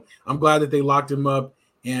was. So I'm glad that they locked him up,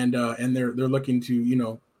 and they're looking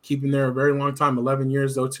to, keep him there a very long time. 11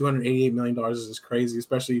 years, though, $288 million is crazy,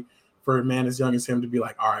 especially for a man as young as him to be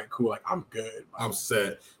like, all right, cool, like I'm good, I'm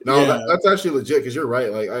set. No, that's actually legit because you're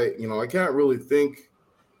right. Like I can't really think,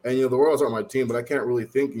 and the Royals aren't my team, but I can't really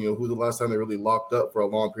think, who the last time they really locked up for a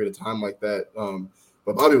long period of time like that.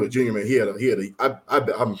 But Bobby Witt Jr., man, I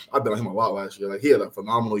bet on him a lot last year. Like he had a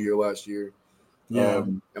phenomenal year last year. Yeah,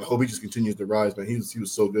 and I hope he just continues to rise, man. He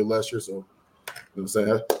was so good last year. So you know what I'm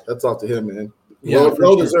saying, that's off to him, man. Yeah,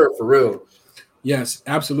 well deserved for real. Yes,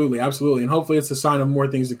 absolutely. And hopefully it's a sign of more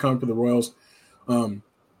things to come for the Royals. What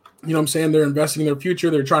I'm saying? They're investing in their future.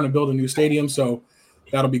 They're trying to build a new stadium, so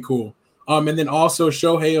that'll be cool. And then also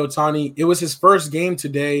Shohei Ohtani. It was his first game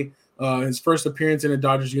today, his first appearance in a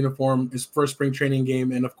Dodgers uniform, his first spring training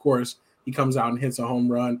game, and of course he comes out and hits a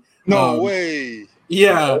home run. No way.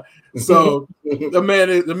 Yeah. So the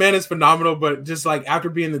man is phenomenal, but just like after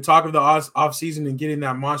being the talk of the off season and getting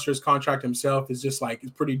that monstrous contract himself is just like,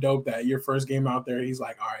 it's pretty dope that your first game out there, he's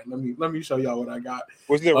like, all right, let me show y'all what I got.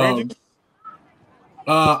 Was it Rangers?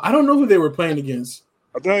 I don't know who they were playing against.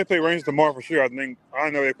 I think they play Rangers tomorrow for sure. I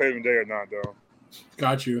don't know if they played them today or not though.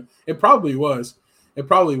 Got you. It probably was,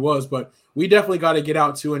 but we definitely got to get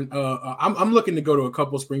out to I'm looking to go to a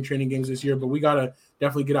couple spring training games this year, but we got to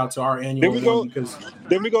definitely get out to our annual one because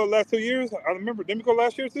didn't we go the last 2 years? I remember. Didn't we go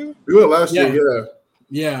last year too? We went last year,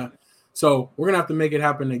 yeah. So we're gonna have to make it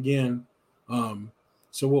happen again.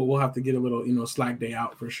 So we'll have to get a little SLAC day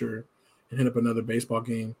out for sure and hit up another baseball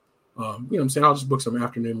game. What I'm saying, I'll just book some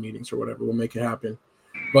afternoon meetings or whatever. We'll make it happen.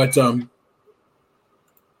 But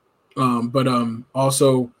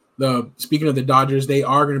also speaking of the Dodgers, they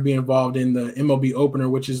are going to be involved in the MLB opener,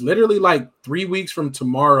 which is literally like 3 weeks from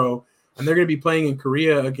tomorrow, and they're going to be playing in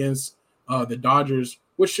Korea against the Dodgers,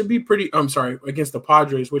 which should be against the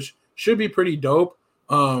Padres, which should be pretty dope.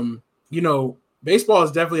 Baseball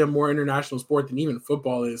is definitely a more international sport than even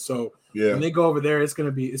football is. So when they go over there, it's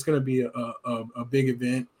gonna be a big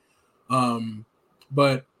event.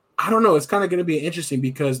 But I don't know. It's kind of going to be interesting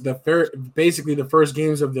because basically the first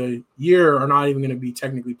games of the year are not even going to be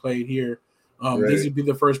technically played here. These would be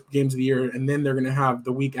the first games of the year, and then they're going to have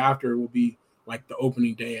the week after will be like the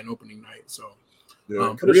opening day and opening night. So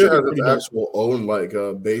Korea has its actual own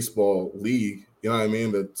baseball league. You know what I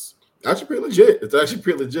mean? That's actually pretty legit. It's actually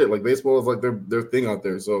pretty legit. Like baseball is like their thing out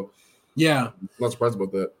there. So yeah, I'm not surprised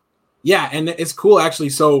about that. Yeah, and it's cool actually.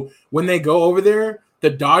 So when they go over there, the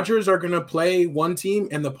Dodgers are going to play one team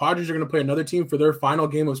and the Padres are going to play another team for their final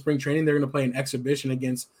game of spring training. They're going to play an exhibition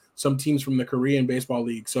against some teams from the Korean Baseball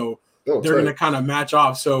League. So they're going to kind of match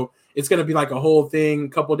off. So it's going to be like a whole thing. A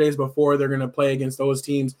couple of days before they're going to play against those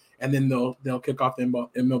teams, and then they'll kick off the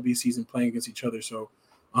MLB season playing against each other. So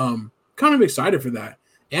kind of excited for that.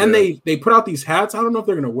 And they put out these hats. I don't know if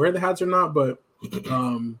they're going to wear the hats or not, but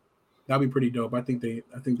that'd be pretty dope. I think they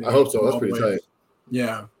I hope so. That's pretty tight.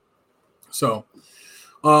 Yeah. So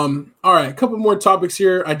all right, a couple more topics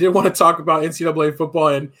here. I did want to talk about NCAA football,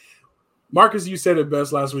 and Marcus, you said it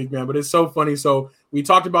best last week, man, but it's so funny. So we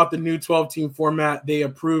talked about the new 12-team format. They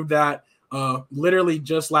approved that literally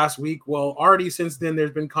just last week. Well, already since then,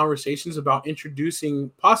 there's been conversations about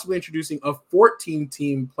possibly introducing a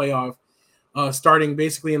 14-team playoff starting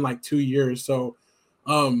basically in like 2 years. So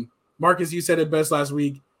Marcus, you said it best last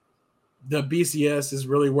week. The BCS is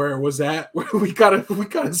really where it was at. we kind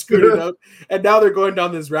of screwed it up, and now they're going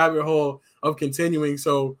down this rabbit hole of continuing.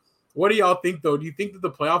 So, what do y'all think, though? Do you think that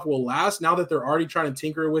the playoff will last now that they're already trying to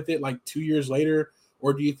tinker with it like 2 years later,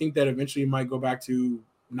 or do you think that eventually it might go back to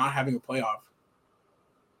not having a playoff?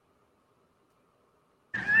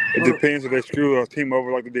 It depends if they screw a team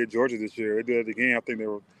over like they did Georgia this year. They did it again.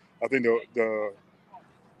 I think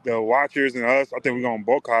the watchers and us, I think we're gonna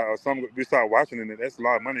boycott or something. We start watching it, and that's a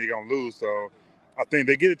lot of money you're gonna lose. So I think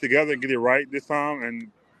they get it together and get it right this time and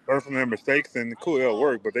learn from their mistakes, and cool, it'll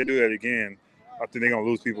work. But they do that again, I think they're gonna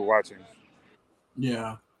lose people watching.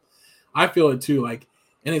 Yeah, I feel it too. Like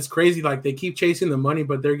And it's crazy. Like they keep chasing the money,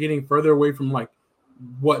 but they're getting further away from like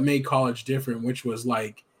what made college different, which was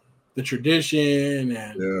like the tradition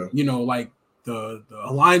and like the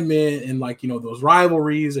alignment and like those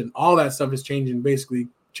rivalries and all that stuff is changing, basically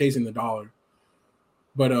chasing the dollar.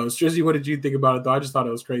 But Strizzy, what did you think about it though? I just thought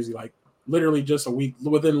it was crazy. Like literally just a week,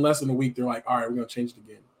 within less than a week, they're like, all right, we're gonna change it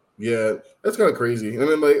again. Yeah, that's kind of crazy. And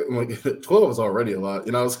then like 12 is already a lot.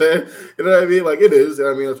 You know what I'm saying? You know what I mean? Like it is.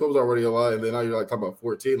 I mean, 12 is already a lot, and then now you're like talking about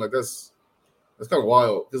 14. Like that's kind of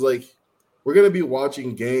wild because like we're gonna be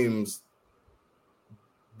watching games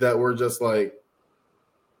that were just like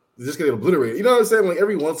just getting obliterated. You know what I'm saying? Like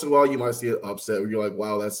every once in a while, you might see an upset where you're like,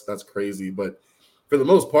 wow, that's crazy. But for the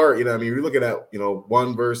most part, I mean, you're looking at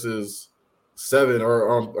 1 versus 7,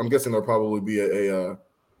 or I'm guessing there'll probably be a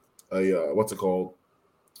what's it called?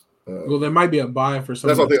 Well, there might be a buy for some.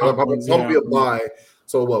 That's what I think. Probably be a buy.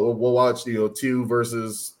 So what? We'll watch 2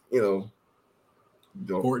 versus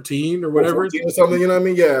 14 or whatever, 14 or something. You know what I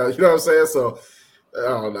mean? Yeah, you know what I'm saying. So I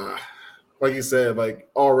don't know. Like you said, like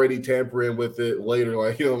already tampering with it later.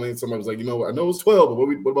 Like what I mean? Somebody was like, I know it was 12, but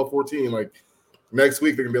what about 14? Like next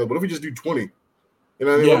week they're gonna be like, what if we just do 20? You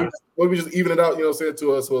know what I mean? Yeah. What if we just even it out? Say it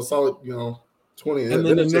to us so a solid 20. And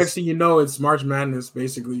then the next thing you know, it's March Madness,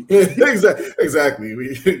 basically.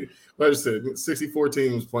 Exactly. Like I said, 64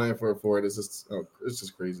 teams playing for it. It's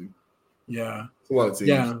just crazy. Yeah, it's a lot of teams.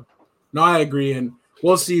 Yeah, no, I agree, and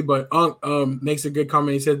we'll see. But makes a good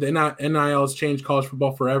comment. He said the NIL has changed college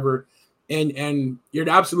football forever, and you're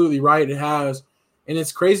absolutely right. It has, and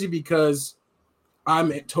it's crazy because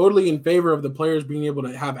I'm totally in favor of the players being able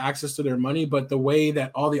to have access to their money, but the way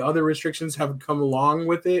that all the other restrictions have come along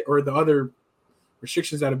with it, or the other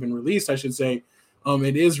restrictions that have been released, I should say,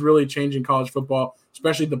 it is really changing college football,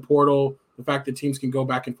 especially the portal, the fact that teams can go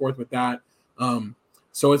back and forth with that.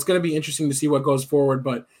 So it's going to be interesting to see what goes forward.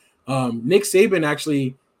 But Nick Saban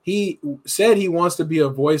actually, he said he wants to be a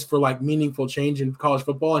voice for like meaningful change in college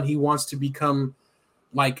football, and he wants to become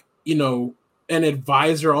like, an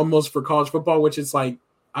advisor almost for college football, which is like,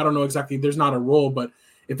 I don't know exactly, there's not a role, but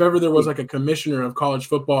if ever there was like a commissioner of college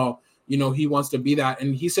football, he wants to be that.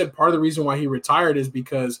 And he said part of the reason why he retired is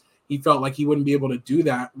because he felt like he wouldn't be able to do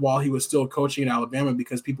that while he was still coaching at Alabama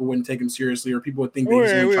because people wouldn't take him seriously, or people would think that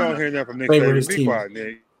he's going to try to favor his team. Quiet,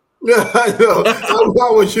 Nick. Yeah, I know. I'm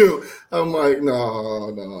not with you. I'm like,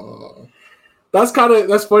 no. That's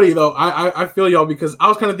funny though. I feel y'all, because I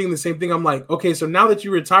was kind of thinking the same thing. I'm like, okay, so now that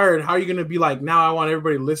you retired, how are you going to be like, now I want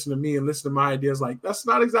everybody to listen to me and listen to my ideas? Like, that's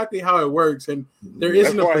not exactly how it works. And there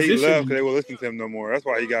isn't a position. That's why he left, because they won't listen to him no more. That's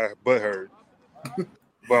why he got butthurt.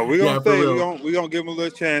 But we're going to say, we're going to give him a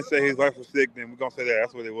little chance, say his wife was sick, then we're going to say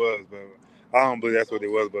that's what it was. But I don't believe that's what it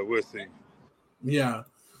was, but we'll see. Yeah,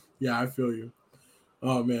 I feel you.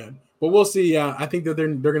 Oh, man. But we'll see. Yeah, I think that they're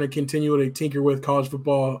going to continue to tinker with college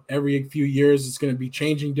football every few years. It's going to be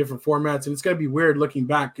changing different formats, and it's going to be weird looking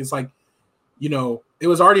back. It's like, it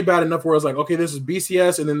was already bad enough where I was like, okay, this is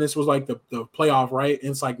BCS, and then this was like the playoff, right? And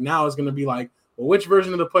it's like now it's going to be like, well, which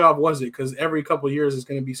version of the playoff was it? Because every couple of years it's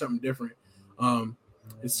going to be something different.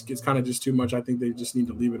 It's kind of just too much. I think they just need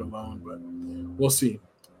to leave it alone, but we'll see.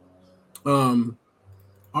 All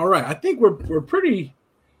right, I think we're pretty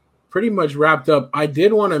much wrapped up. I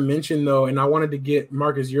did want to mention though, and I wanted to get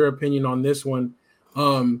Marcus your opinion on this one,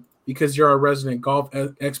 because you're our resident golf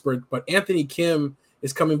expert. But Anthony Kim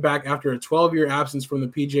is coming back after a 12-year absence from the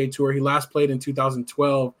PGA Tour. He last played in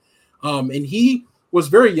 2012, and he was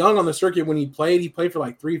very young on the circuit when he played. He played for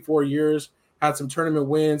like 3-4 years. Had some tournament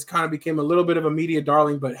wins, kind of became a little bit of a media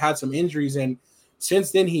darling, but had some injuries. And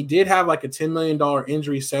since then, he did have like a $10 million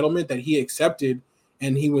injury settlement that he accepted.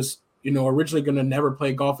 And he was, originally going to never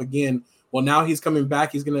play golf again. Well, now he's coming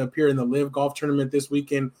back. He's going to appear in the Live Golf Tournament this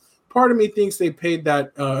weekend. Part of me thinks they paid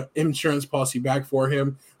that insurance policy back for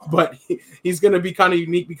him, but he's going to be kind of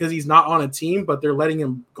unique because he's not on a team, but they're letting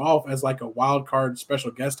him golf as like a wild card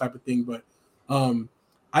special guest type of thing. But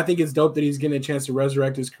I think it's dope that he's getting a chance to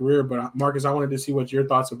resurrect his career. But Marcus, I wanted to see what your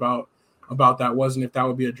thoughts about that was, and if that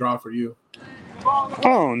would be a draw for you. I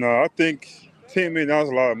don't know. I think $10 million is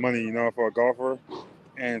a lot of money, for a golfer,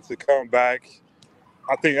 and to come back,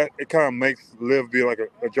 I think it kind of makes Live be like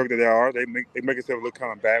a joke that they are. They make itself look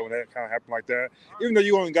kind of bad when that kind of happen like that. Even though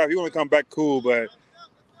you want to come back cool, but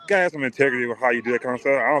you gotta have some integrity with how you do that kind of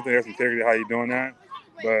stuff. I don't think that's integrity how you doing that,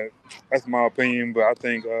 but that's my opinion. But I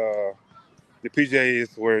think the PGA is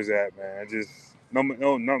where it's at, man. Just no.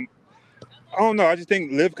 I don't know. I just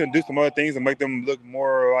think Liv can do some other things and make them look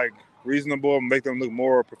more like reasonable, and make them look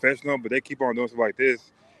more professional. But they keep on doing stuff like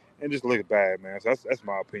this and just look bad, man. So that's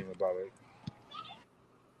my opinion about it.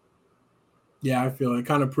 Yeah, I feel it.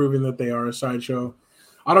 Kind of proving that they are a sideshow.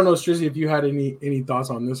 I don't know, Strizzy, if you had any thoughts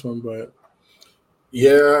on this one, but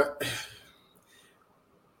yeah,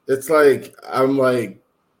 it's like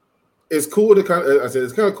it's cool to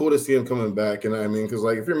it's kind of cool to see him coming back, and I mean, because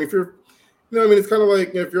like if you're it's kind of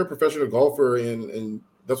like if you're a professional golfer and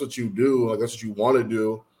that's what you do, like that's what you want to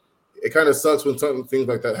do. It kind of sucks when things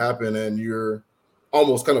like that happen, and you're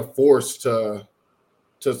almost kind of forced to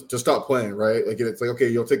stop playing, right? Like it's like, okay,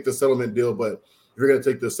 you'll take the settlement deal, but if you're gonna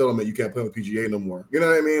take the settlement, you can't play on the PGA no more. You know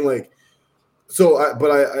what I mean? Like, so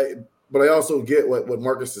I also get what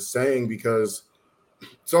Marcus is saying, because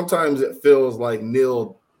sometimes it feels like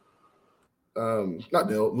Liv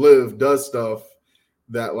does stuff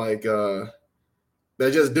that like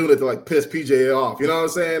they're just doing it to like piss PJ off. You know what I'm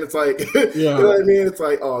saying? It's like, you know what I mean? It's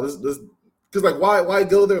like, oh, this because like why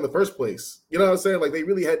go there in the first place? You know what I'm saying? Like they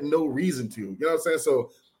really had no reason to. You know what I'm saying?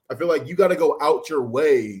 So I feel like you got to go out your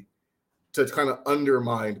way to kind of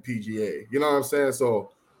undermine PGA. You know what I'm saying?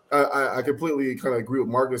 So I completely kind of agree with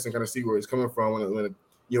Marcus and kind of see where he's coming from when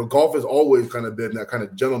golf has always kind of been that kind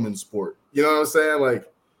of gentleman sport. You know what I'm saying?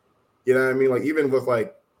 Like, you know what I mean? Like even with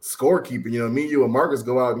like scorekeeping, me, you, and Marcus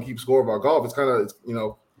go out and keep score of our golf. It's kind of,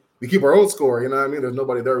 we keep our own score. You know what I mean? There's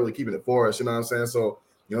nobody there really keeping it for us. You know what I'm saying? So,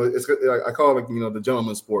 it's like I call it like, the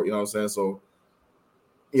gentleman sport. You know what I'm saying? So,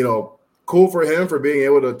 cool for him for being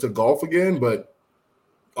able to golf again, but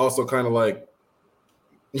also kind of like,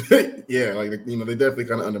 yeah, like they definitely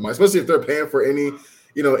kind of undermine, especially if they're paying for any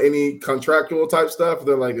contractual type stuff.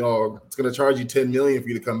 They're like, oh, it's gonna charge you $10 million for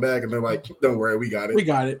you to come back, and they're like, don't worry, we got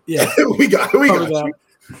it. Yeah, we got you.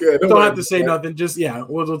 Yeah, don't have to say nothing. Just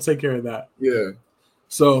we'll take care of that. Yeah.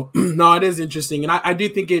 So no, it is interesting, and I do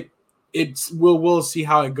think we'll see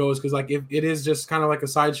how it goes, because like if it is just kind of like a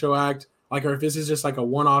sideshow act, like, or if this is just like a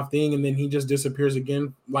one-off thing and then he just disappears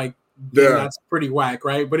again, like that's pretty whack,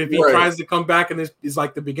 right? But if he tries to come back and this is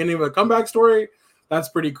like the beginning of a comeback story, that's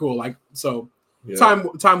pretty cool. Like so. Yeah.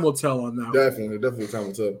 Time will tell on that. Definitely time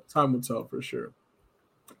will tell. Time will tell for sure.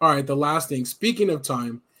 All right, the last thing. Speaking of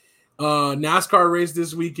time, NASCAR race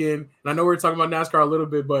this weekend, and I know we're talking about NASCAR a little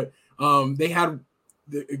bit, but they had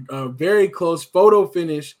a very close photo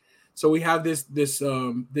finish. So we have this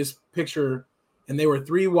picture, and they were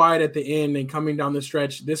 3 wide at the end and coming down the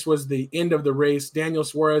stretch. This was the end of the race. Daniel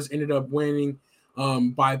Suarez ended up winning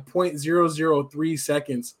by 0.003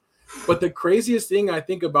 seconds. But the craziest thing I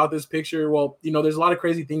think about this picture, well, there's a lot of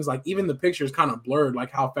crazy things, like even the picture is kind of blurred,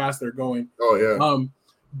 like how fast they're going. Oh, yeah.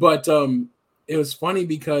 But it was funny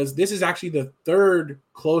because this is actually the third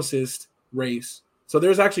closest race. So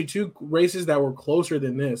there's actually 2 races that were closer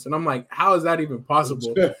than this. And I'm like, how is that even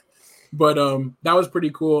possible? But that was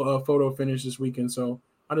pretty cool photo finish this weekend. So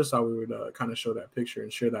I just thought we would kind of show that picture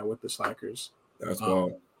and share that with the Slackers. That's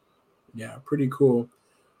wild. Yeah, pretty cool.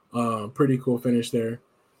 Pretty cool finish there.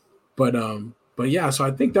 But yeah, so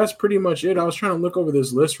I think that's pretty much it. I was trying to look over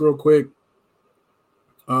this list real quick.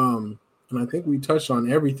 And I think we touched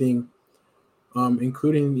on everything,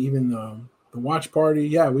 including even the watch party.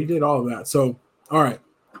 Yeah, we did all of that. So, all right.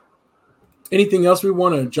 Anything else we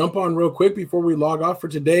want to jump on real quick before we log off for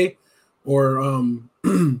today? Or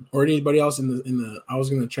or anybody else in the I was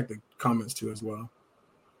going to check the comments too as well.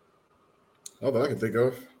 Oh, that I can think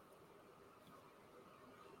of.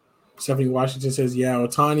 Stephanie Washington says, yeah,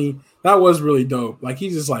 Ohtani, that was really dope. Like,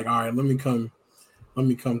 he's just like, all right, let me come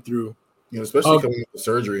through. Especially coming with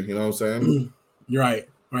surgery, you know what I'm saying? You're right.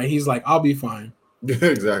 Right. He's like, I'll be fine.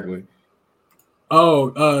 Exactly.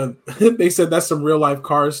 Oh, they said that's some real life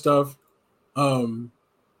car stuff.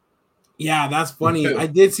 Yeah, that's funny. I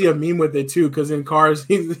did see a meme with it too, because in Cars,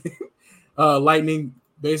 Lightning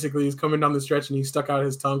basically is coming down the stretch and he stuck out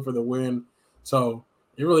his tongue for the win. So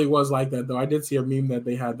it really was like that, though. I did see a meme that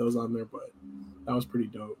they had those on there, but that was pretty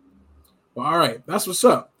dope. Well, all right, that's what's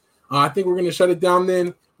up. I think we're going to shut it down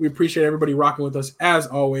then. We appreciate everybody rocking with us, as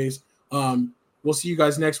always. We'll see you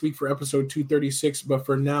guys next week for episode 236. But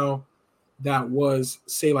for now, that was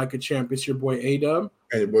Say Like a Champ. It's your boy, A-Dub.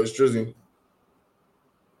 Hey, your boy, Strizzy.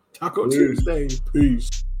 Taco Tuesday. Peace.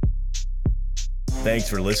 Thanks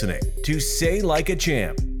for listening to Say Like a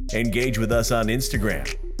Champ. Engage with us on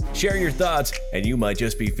Instagram. Share your thoughts, and you might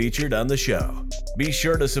just be featured on the show. Be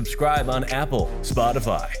sure to subscribe on Apple,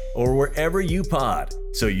 Spotify, or wherever you pod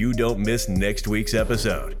so you don't miss next week's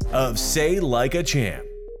episode of Say Like a Champ.